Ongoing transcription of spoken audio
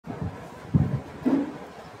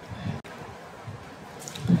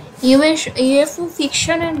UFO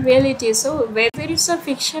fiction and reality. So whether it's a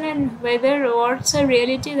fiction and whether what's a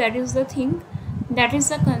reality, that is the thing, that is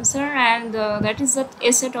the concern, and that is the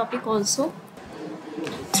essay topic also.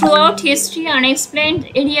 Throughout history,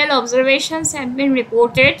 unexplained aerial observations have been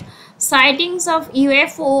reported. Sightings of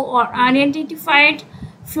UFO or unidentified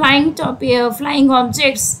flying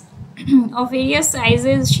objects of various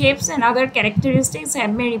sizes, shapes, and other characteristics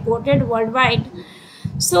have been reported worldwide.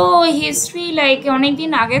 So history, like onek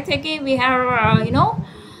din age theke we are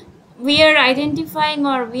we are identifying,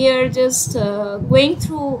 or we are just going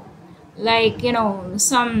through, like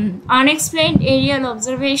some unexplained aerial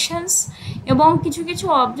observations, এবং কিছু কিছু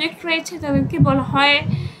object রয়েছে তাদেরকে বলা হয়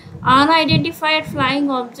unidentified flying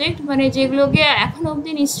object, মানে যেগুলোকে এখনো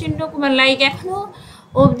অবধি নিশ্চিহ্ন, লাইক এখনো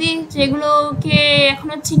অবধি যেগুলোকে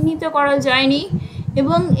এখনো চিহ্নিত করা যায়নি,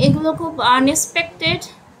 এবং এগুলো খুব unexpected,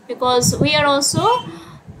 because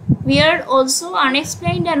we are also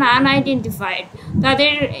unexplained and unidentified.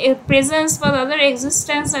 তাদের প্রেজেন্স বা তাদের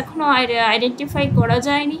এক্সিস্টেন্স এখনো আইডেন্টিফাই করা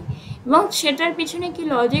যায়নি, এবং সেটার পিছনে কি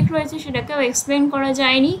লজিক রয়েছে সেটাকেও এক্সপ্লেন করা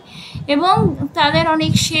যায়নি, এবং তাদের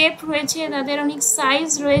অনেক শেপ রয়েছে, তাদের অনেক সাইজ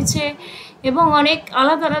রয়েছে, এবং অনেক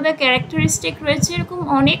আলাদা আলাদা ক্যারেক্টারিস্টিক রয়েছে, এরকম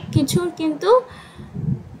অনেক কিছুর কিন্তু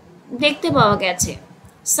দেখতে পাওয়া গেছে.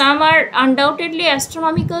 Some are undoubtedly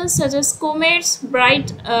astronomical, such as comets, bright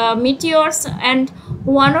meteors, and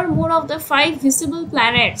one or more of the 5 visible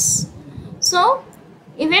planets. So,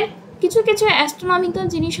 even কিছু কিছু অ্যাস্ট্রোনমিক্যাল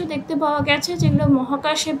জিনিসও দেখতে পাওয়া গেছে যেগুলো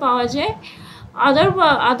মহাকাশে পাওয়া যায়.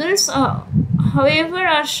 Others, however,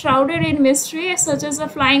 are shrouded in mystery, such as a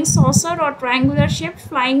flying saucer or triangular-shaped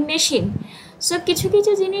flying machine. So, কিছু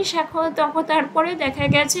কিছু জিনিস এখন তারপরে দেখা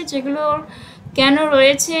গেছে যেগুলো কেন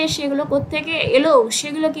রয়েছে, সেগুলো কোত্থেকে এলো,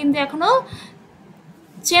 সেগুলো কিন্তু এখনো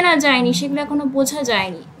চেনা যায়নি, সেগুলো এখনো বোঝা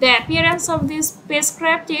যায়নি. The appearance of this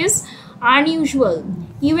spacecraft is unusual.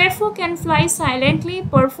 UFO can fly silently,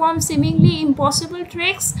 perform seemingly impossible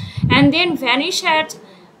tricks, and then vanish at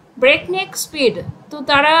breakneck speed. তো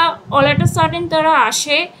তারা all at a sudden তারা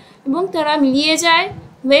আসে এবং তারা মিলিয়ে যায়.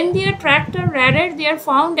 When they are tracked or radar, they are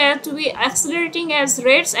found to be accelerating at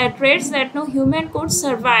rates that no human could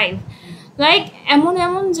survive. Like এমন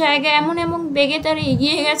এমন জায়গায় এমন বেগে তারা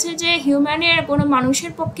এগিয়ে গেছে যে হিউম্যানের কোনো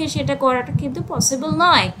মানুষের পক্ষে সেটা করাটা কিন্তু পসিবল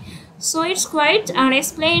নয়. So it's quite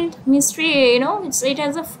unexplained mystery,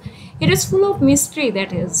 it is full of mystery,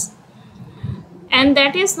 that is, and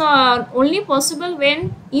that is not only possible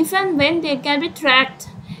if and when they can be tracked,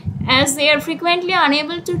 as they are frequently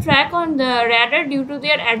unable to track on the radar due to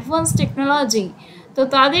their advanced technology. তো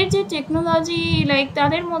তাদের যে technology, like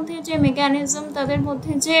তাদের মধ্যে যে mechanism, তাদের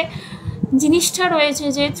মধ্যে যে জিনিসটা রয়েছে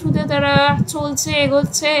যে থ্রুতে তারা চলছে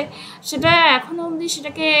এগোচ্ছে, সেটা এখনও অবধি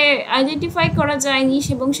সেটাকে আইডেন্টিফাই করা যায়নি,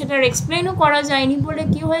 এবং সেটার এক্সপ্লেনও করা যায়নি বলে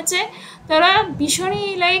কি হয়েছে, তারা ভীষণই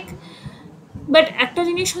লাইক, বাট একটা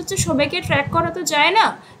জিনিস হচ্ছে সবাইকে ট্র্যাক করা তো যায় না,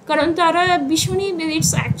 কারণ তারা ভীষণই,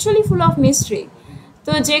 it's actually full of mystery.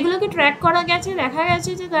 তো যেগুলোকে ট্র্যাক করা গেছে দেখা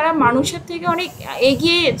গেছে যে তারা মানুষের থেকে অনেক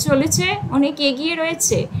এগিয়ে চলেছে, অনেক এগিয়ে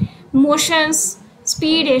রয়েছে মোশনস,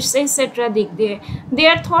 speed, etc. দিক দিয়ে. They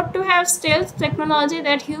are thought to have stealth technology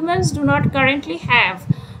that humans do not currently have.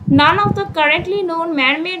 None of the currently known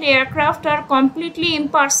man-made aircraft are completely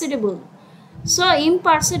imperceptible. So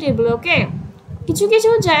imperceptible, okay? কিছু কিছু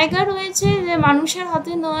জায়গা রয়েছে যে মানুষের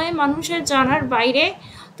হাতে নয়, মানুষের জানার বাইরে,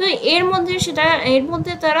 তো এর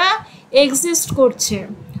মধ্যে তারা এক্সিস্ট করছে.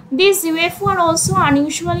 These UFO are also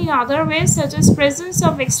unusual in other ways, such as presence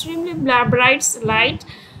of extremely bright light.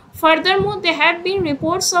 Furthermore, there have been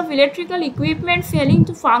reports of electrical equipment failing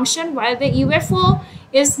to function while the UFO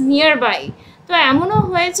is nearby. তো এমনও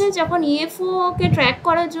হয়েছে যখন ইউএফওকে track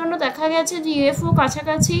করার জন্য দেখা গেছে যে UFO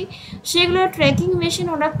কাছাকাছি, সেগুলো ট্র্যাকিং মেশিন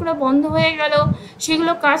হঠাৎ করে বন্ধ হয়ে গেল,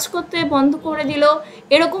 সেগুলো কাজ করতে বন্ধ করে দিল,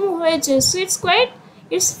 এরকমও হয়েছে. So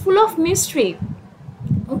it's full of mystery,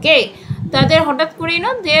 ওকে? তাদের হঠাৎ করে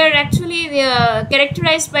দে আর actually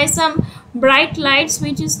characterised by some bright lights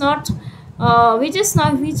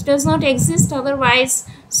which does not exist otherwise.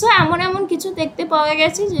 So এমন কিছু দেখতে পাওয়া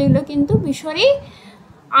গেছে যেগুলো কিন্তু ভীষণই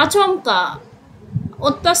আচমকা,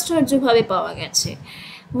 অত্যাশ্চর্যভাবে পাওয়া গেছে.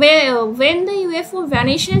 When the UFO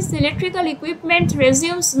vanishes, the electrical equipment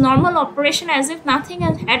resumes normal operation as if nothing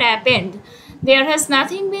had happened. There has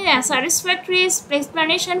nothing been a satisfactory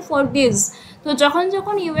explanation for this. তো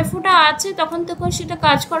যখন ইউএফওটা আছে তখন সেটা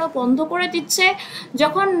কাজ করা বন্ধ করে দিচ্ছে,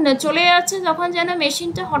 যখন চলে যাচ্ছে তখন যেন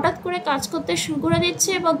মেশিনটা হঠাৎ করে কাজ করতে শুরু করে দিচ্ছে,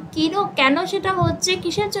 এবং কেন সেটা হচ্ছে,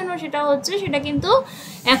 কিসের জন্য সেটা হচ্ছে, সেটা কিন্তু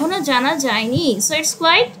এখনো জানা যায়নি. So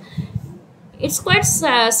it's quite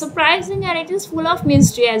surprising, and it is full of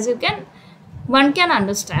mystery, as one can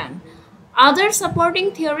understand. Other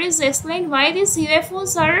supporting theories explain why these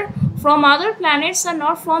UFOs are from other planets and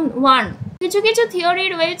not from one. কিছু কিছু থিওরি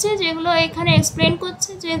রয়েছে যেগুলো এখানে এক্সপ্লেন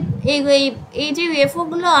করছে যে এই যে UFO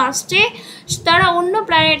গুলো আসছে তারা অন্য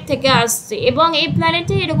প্ল্যানেট থেকে আসছে এবং এই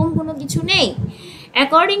প্ল্যানেটে এরকম কোনো কিছু নেই।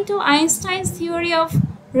 According to আইনস্টাইনস theory of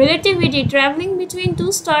relativity, traveling between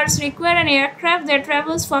two stars require an aircraft that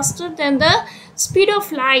travels faster than the speed of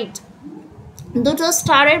light. দুটো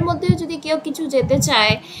স্টারের মধ্যে যদি কেউ কিছু যেতে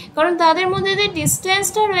চায়, কারণ তাদের মধ্যে যে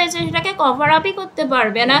ডিস্টেন্সটা রয়েছে সেটাকে কভার আপই করতে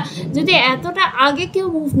পারবে না যদি এতটা আগে কেউ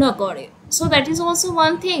মুভ না করে। So that is also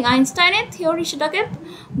one thing. আইনস্টাইনের থিওরি সেটাকে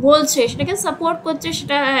বলছে, সেটাকে সাপোর্ট করছে,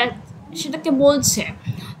 সেটাকে বলছে।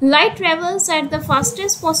 Light travels at the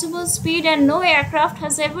fastest possible speed and no aircraft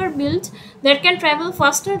has ever built that can travel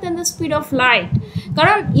faster than the speed of light.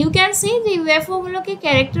 কারণ ইউ ক্যান সি যে ইউএফওগুলোকে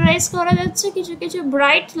characterise করা যাচ্ছে কিছু কিছু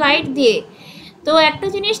ব্রাইট লাইট দিয়ে। তো একটা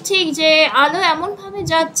জিনিস ঠিক যে আলো এমনভাবে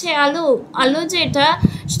যাচ্ছে, আলো যেটা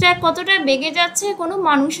সেটা কতটা বেগে যাচ্ছে কোনো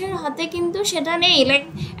মানুষের হাতে কিন্তু সেটা নেই, লাইক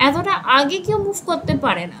এতটা আগে কেউ মুভ করতে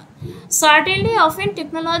পারে না। Certainly, often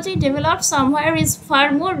technology developed somewhere is far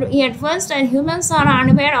more advanced and humans are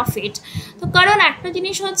unaware of it. তো কারণ একটা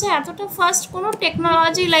জিনিস হচ্ছে এতটা ফাস্ট কোনো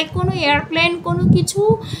টেকনোলজি লাইক কোনো এয়ারপ্লেন কোনো কিছু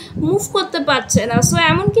মুভ করতে পারছে না। সো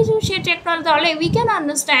এমন কিছু সে টেকনোলজি, তাহলে উই ক্যান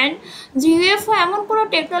আন্ডারস্ট্যান্ড যে ইউএফও এমন কোনো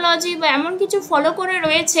টেকনোলজি বা এমন কিছু ফলো করে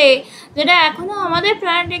রয়েছে যেটা এখনও আমাদের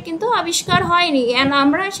প্ল্যানেটে কিন্তু আবিষ্কার হয়নি, অ্যান্ড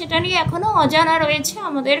আমরা সেটা নিয়ে এখনও অজানা রয়েছে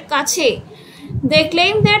আমাদের কাছে। They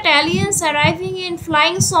claim that aliens arriving in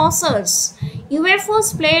flying saucers, UFOs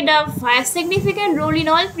played a significant role in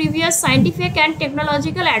all previous scientific and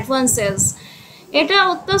technological advances. এটা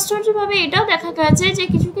অত্যাশ্চর্যভাবে এটাও দেখা গেছে যে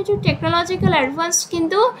কিছু কিছু টেকনোলজিক্যাল অ্যাডভান্স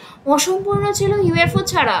কিন্তু অসম্পূর্ণ ছিল ইউএফও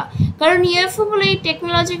ছাড়া, কারণ ইউএফওগুলো এই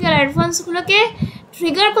টেকনোলজিক্যাল অ্যাডভান্সগুলোকে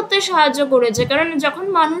ট্রিগার করতে সাহায্য করেছে। কারণ যখন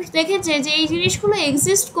মানুষ দেখেছে যে এই জিনিসগুলো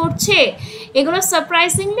এক্সিস্ট করছে, এগুলো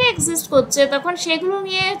সারপ্রাইজিংলি এক্সিস্ট করছে, তখন সেগুলো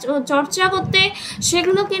নিয়ে চর্চা করতে,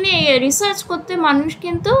 সেগুলোকে নিয়ে রিসার্চ করতে মানুষ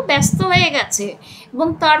কিন্তু ব্যস্ত হয়ে গেছে এবং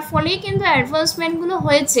তার ফলেই কিন্তু অ্যাডভান্সমেন্টগুলো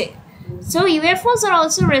হয়েছে। So UFOs are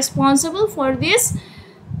also responsible for these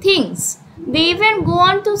things. They even go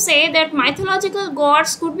on to say that mythological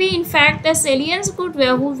gods could be in fact the aliens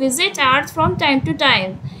who visit Earth from time to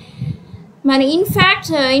time. মানে in fact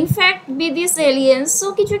B this aliens. So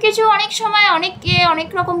কিছু কিছু অনেক সময় অনেকে অনেক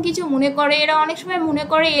রকম কিছু মনে করে, এরা অনেক সময় মনে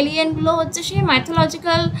করে এলিয়েনগুলো হচ্ছে সেই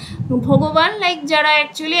মাইথোলজিক্যাল ভগবান, লাইক যারা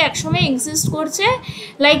অ্যাকচুয়ালি একসময় এক্সিস্ট করছে,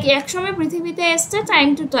 লাইক একসময় পৃথিবীতে এসছে টাইম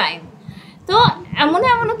টু টাইম। তো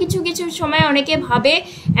এমনও কিছু কিছু সময় অনেকে ভাবে,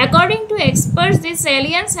 according to experts this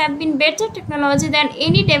aliens have been better technology than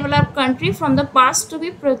any developed country from the past two B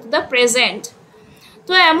the present.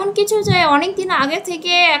 তো এমন কিছু যে অনেক দিন আগে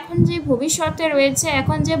থেকে এখন যে ভবিষ্যতে রয়েছে,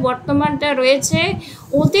 এখন যে বর্তমানটা রয়েছে,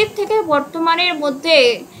 অতীত থেকে বর্তমানের মধ্যে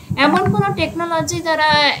এমন কোনো টেকনোলজি তারা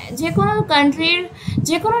যে কোনো কান্ট্রির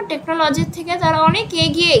যে কোনো টেকনোলজির থেকে তারা অনেক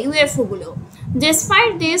এগিয়ে ইউএফওগুলো।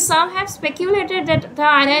 Despite this, some have speculated that the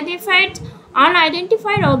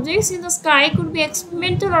unidentified objects in the sky could be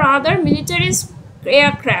experimental or other military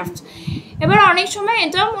aircraft. এবার অনেক সময়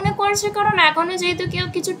এটাও মনে করছে, কারণ এখনও যেহেতু কেউ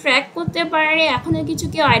কিছু ট্র্যাক করতে পারেনি, এখনও কিছু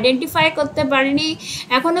কেউ আইডেন্টিফাই করতে পারেনি,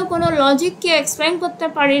 এখনও কোনো লজিক কেউ এক্সপ্লেন করতে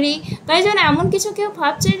পারেনি, তাই জন্য এমন কিছু কেউ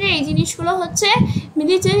ভাবছে যে এই জিনিসগুলো হচ্ছে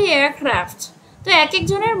মিলিটারি এয়ারক্রাফট। তো এক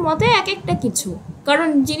একজনের মতে এক একটা কিছু, কারণ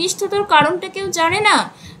জিনিসটা তোর কারণটা কেউ জানে না।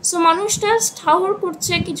 সো মানুষটা ঠাহর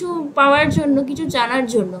করছে কিছু পাওয়ার জন্য, কিছু জানার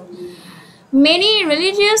জন্য। Many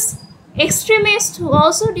religious extremists who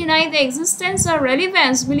also deny the existence or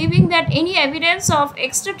relevance, believing that any evidence of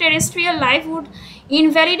extraterrestrial life would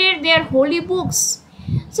invalidate their holy books.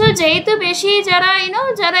 So যেহেতু বেশি যারা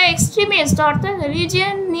যারা এক্সট্রিমিস্ট অর্থাৎ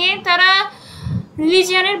রিলিজিয়ান নিয়ে, তারা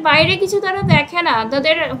রিলিজিয়ানের বাইরে কিছু তারা দেখে না,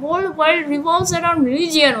 তাদের whole world revolves around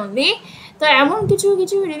religion only. তো এমন কিছু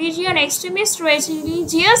কিছু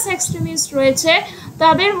রিলিজিয়াস এক্সট্রিমিস্ট রয়েছে,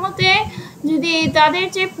 তাদের মতে যদি তাদের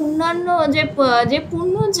যে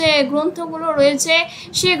পূর্ণ যে গ্রন্থগুলো রয়েছে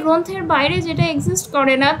সে গ্রন্থের বাইরে যেটা এক্সিস্ট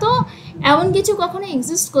করে না, তো এমন কিছু কখনো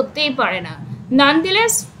এক্সিস্ট করতেই পারে না।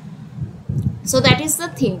 Nonetheless, so that is the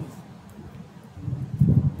thing.